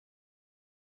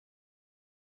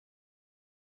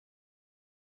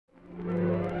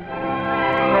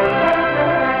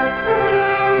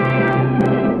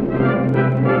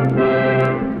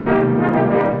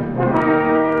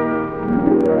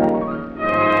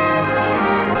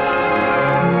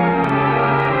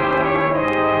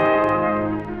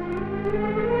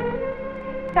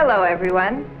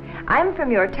everyone. I'm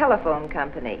from your telephone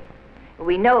company.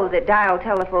 We know that dial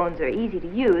telephones are easy to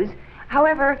use.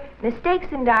 However, mistakes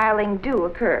in dialing do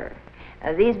occur.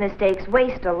 These mistakes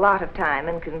waste a lot of time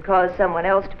and can cause someone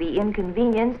else to be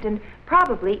inconvenienced and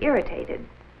probably irritated.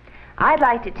 I'd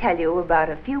like to tell you about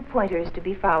a few pointers to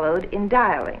be followed in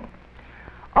dialing.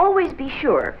 Always be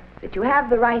sure that you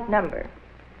have the right number.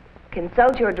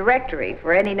 Consult your directory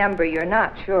for any number you're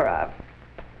not sure of.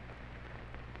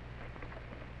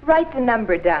 Write the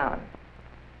number down.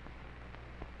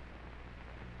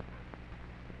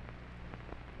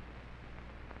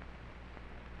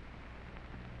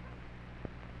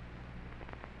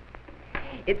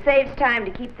 It saves time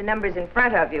to keep the numbers in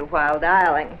front of you while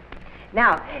dialing.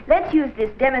 Now, let's use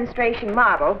this demonstration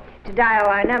model to dial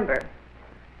our number.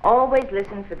 Always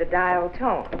listen for the dial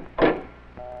tone.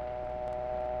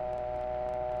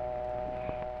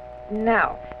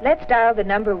 Now, let's dial the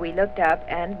number we looked up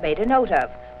and made a note of,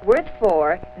 Worth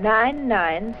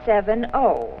 49970.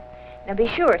 Now be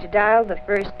sure to dial the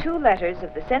first two letters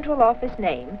of the central office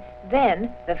name,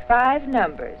 then the 5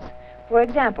 numbers. For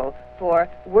example, for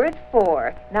Worth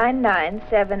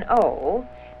 49970,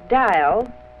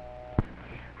 dial.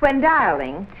 When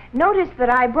dialing, notice that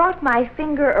I brought my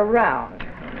finger around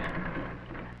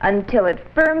until it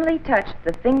firmly touched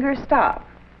the finger stop.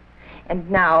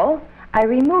 And now I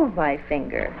remove my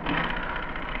finger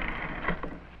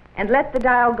and let the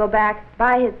dial go back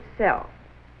by itself.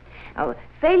 Now,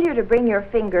 failure to bring your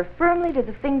finger firmly to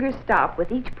the finger stop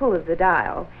with each pull of the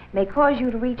dial may cause you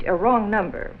to reach a wrong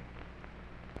number.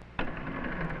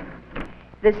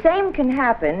 The same can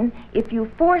happen if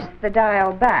you force the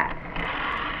dial back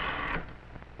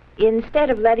instead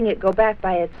of letting it go back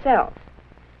by itself.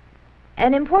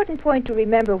 An important point to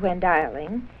remember when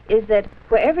dialing is that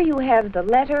wherever you have the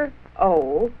letter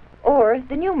O or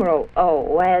the numeral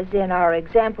O, as in our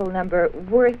example number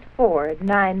Worth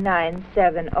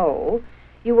 49970,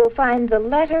 you will find the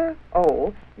letter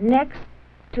O next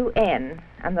to N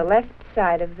on the left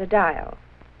side of the dial.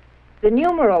 The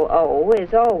numeral O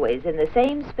is always in the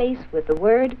same space with the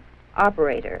word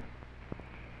operator.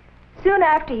 Soon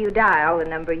after you dial the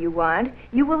number you want,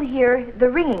 you will hear the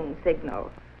ringing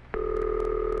signal.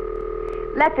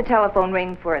 Let the telephone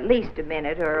ring for at least a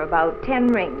minute or about 10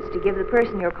 rings to give the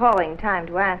person you're calling time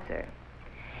to answer.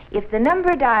 If the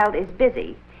number dialed is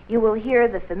busy, you will hear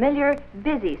the familiar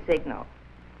busy signal.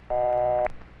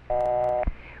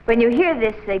 When you hear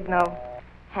this signal,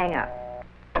 hang up.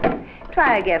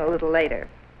 Try again a little later.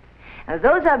 Now,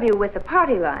 those of you with the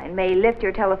party line may lift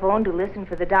your telephone to listen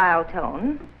for the dial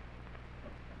tone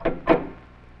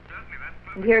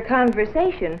and hear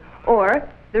conversation or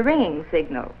the ringing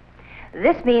signal.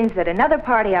 This means that another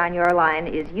party on your line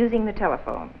is using the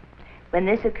telephone. When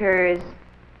this occurs,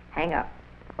 hang up.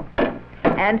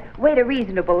 And wait a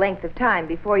reasonable length of time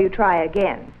before you try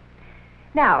again.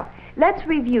 Now, let's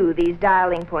review these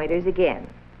dialing pointers again.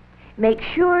 Make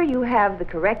sure you have the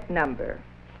correct number.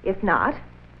 If not,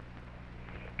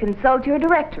 consult your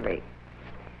directory.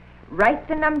 Write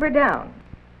the number down.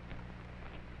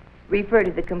 Refer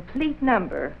to the complete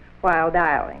number while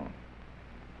dialing.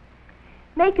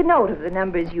 Make a note of the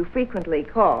numbers you frequently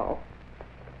call.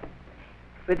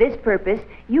 For this purpose,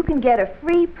 you can get a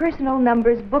free personal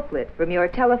numbers booklet from your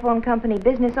telephone company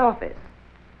business office.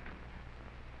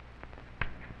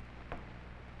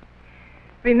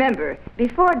 Remember,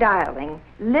 before dialing,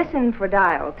 listen for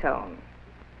dial tone.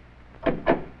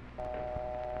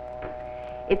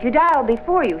 If you dial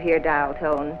before you hear dial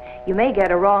tone, you may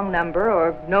get a wrong number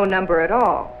or no number at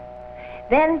all.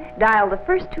 Then dial the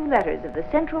first 2 letters of the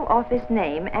central office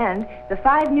name and the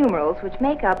 5 numerals which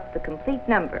make up the complete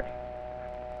number.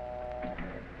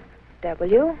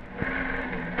 W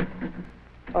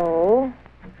O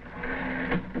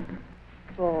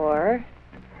 4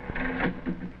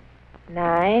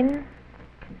 9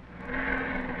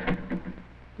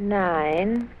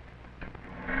 9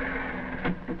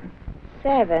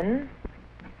 7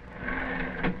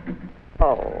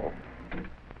 0.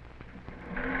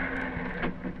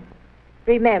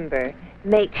 Remember,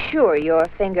 make sure your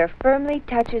finger firmly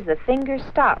touches the finger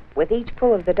stop with each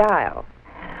pull of the dial.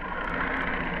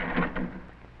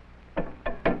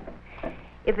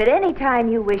 If at any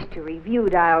time you wish to review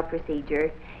dial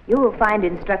procedure, you will find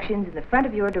instructions in the front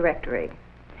of your directory.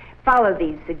 Follow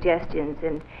these suggestions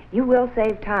and you will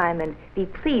save time and be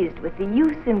pleased with the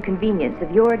use and convenience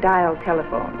of your dial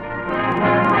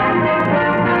telephone.